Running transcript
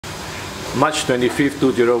March 25th,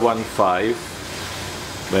 2015,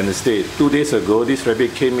 Wednesday. 2 days ago, this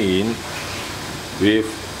rabbit came in with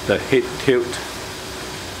the head tilt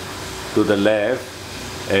to the left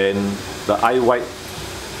and the eye white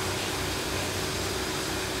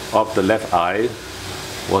of the left eye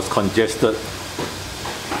was congested.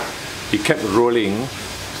 He kept rolling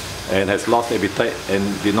and has lost appetite and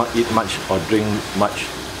did not eat much or drink much.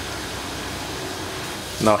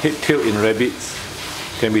 Now, head tilt in rabbits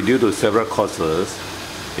can be due to several causes.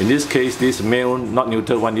 In this case, this male, not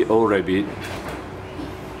neutered 1-year-old rabbit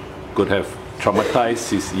could have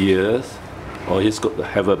traumatized his ears, or he could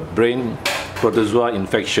have a brain protozoa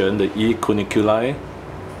infection, the E. cuniculi,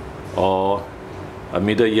 or a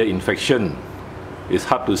middle ear infection. It's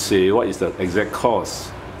hard to say what is the exact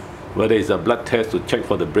cause, whether it's a blood test to check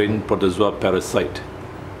for the brain protozoa parasite.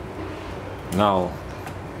 Now,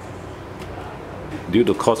 due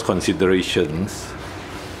to cost considerations,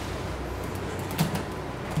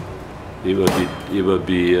 it will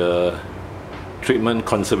be treatment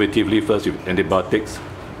conservatively first with antibiotics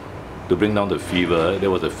to bring down the fever.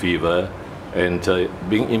 There was a fever, and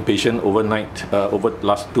being impatient overnight, over the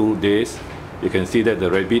last 2 days, you can see that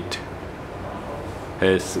the rabbit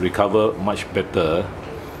has recovered much better.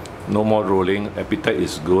 No more rolling. Appetite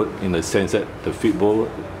is good in the sense that the feed bowl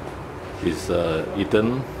is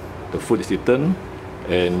eaten, the food is eaten,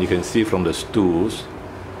 and you can see from the stools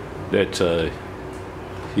that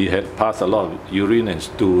he had passed a lot of urine and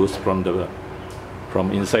stools from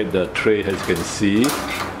inside the tray, as you can see.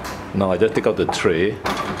 Now I just take out the tray.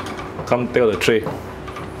 Come take out the tray.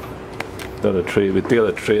 Take out the tray. We take out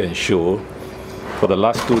the tray and show. For the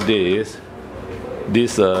last 2 days,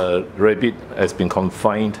 this rabbit has been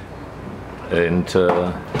confined, and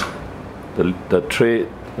the tray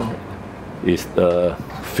is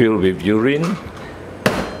filled with urine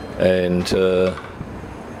and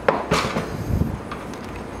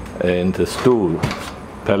the stool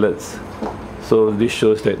pellets. So this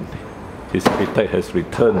shows that his appetite has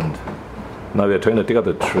returned. Now we are trying to take out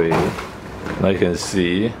the tray. Now you can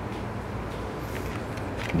see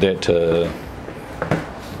that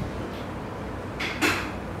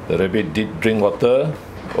the rabbit did drink water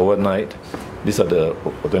overnight. These are the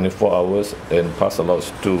 24 hours and passed a lot of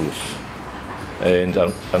stools. And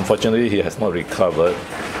unfortunately, he has not recovered.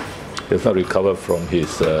 He has not recovered from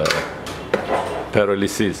his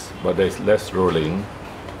paralysis, but there is less rolling.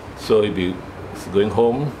 So he'll be going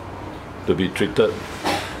home to be treated,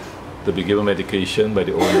 to be given medication by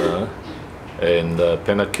the owner, and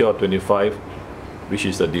Panacur 25, which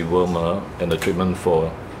is a dewormer, and the treatment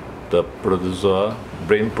for the protozoa,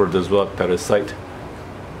 brain protozoa parasite,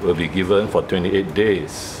 will be given for 28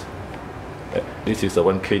 days. This is a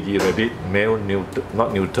 1 kg rabbit, male,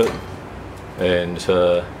 not neutered, and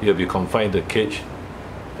he'll be confined in the cage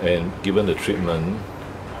and given the treatment.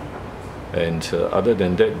 And other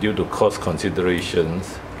than that, due to cost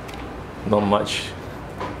considerations, not much.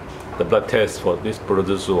 The blood test for this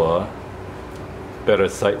protozoa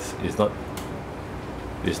parasites is not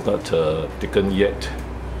taken yet.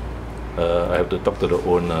 I have to talk to the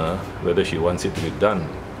owner whether she wants it to be done.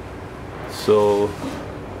 So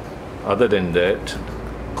other than that,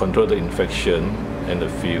 control the infection and the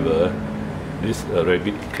fever, this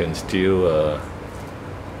rabbit can still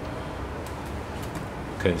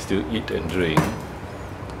eat and drink,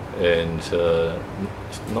 and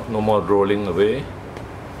no more rolling away.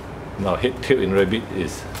 Now, head tilt in rabbit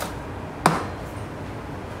is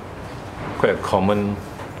quite a common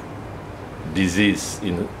disease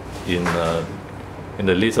in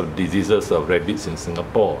the list of diseases of rabbits in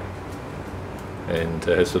Singapore. And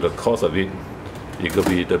as to the cause of it, it could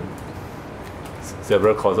be the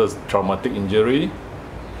several causes: traumatic injury,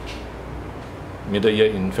 middle ear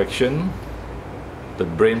infection, the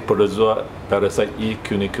brain protozoa parasite E.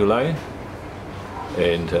 cuniculi,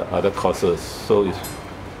 and other causes. So it's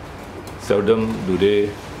seldom do they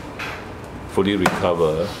fully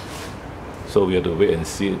recover. So we have to wait and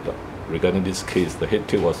see regarding this case. The head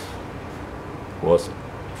tilt was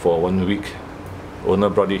for 1 week. Owner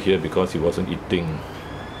brought it here because he wasn't eating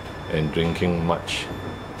and drinking much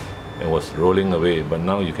and was rolling away, but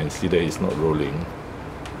now you can see that he's not rolling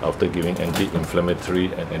after giving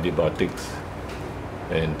anti-inflammatory and antibiotics.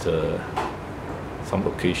 And some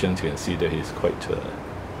occasions you can see that he's quite,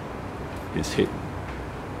 his head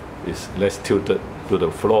is less tilted to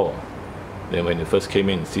the floor than when he first came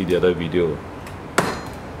in. See the other video.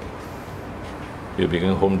 He'll be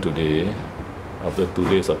going home today after 2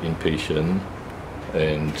 days of inpatient,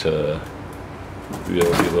 and we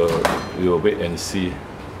will wait and see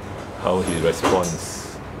how he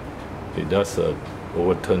responds. He does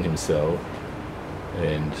overturn himself,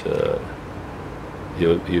 and He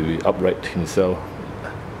will be upright himself.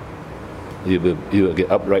 He will get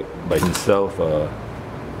upright by himself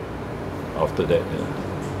after that. Yeah.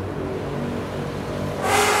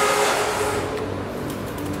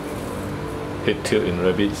 Head tail in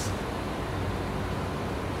rabbits.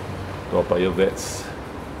 Toa Payoh Vets,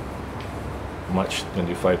 March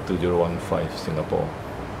 25, 2015, Singapore.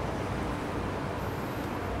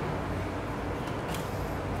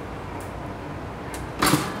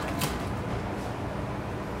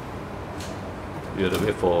 We had to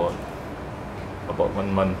wait for about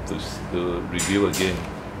 1 month to review again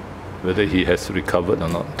whether he has recovered or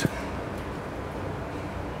not.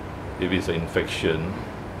 If it's an infection,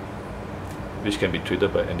 which can be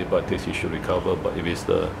treated by antibiotics, he should recover. But if it's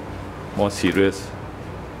the more serious,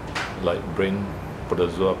 like brain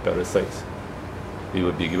protozoa parasites, he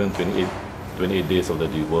will be given 28 days of the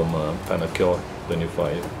dewormer, Panacur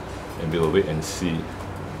 25, and we will wait and see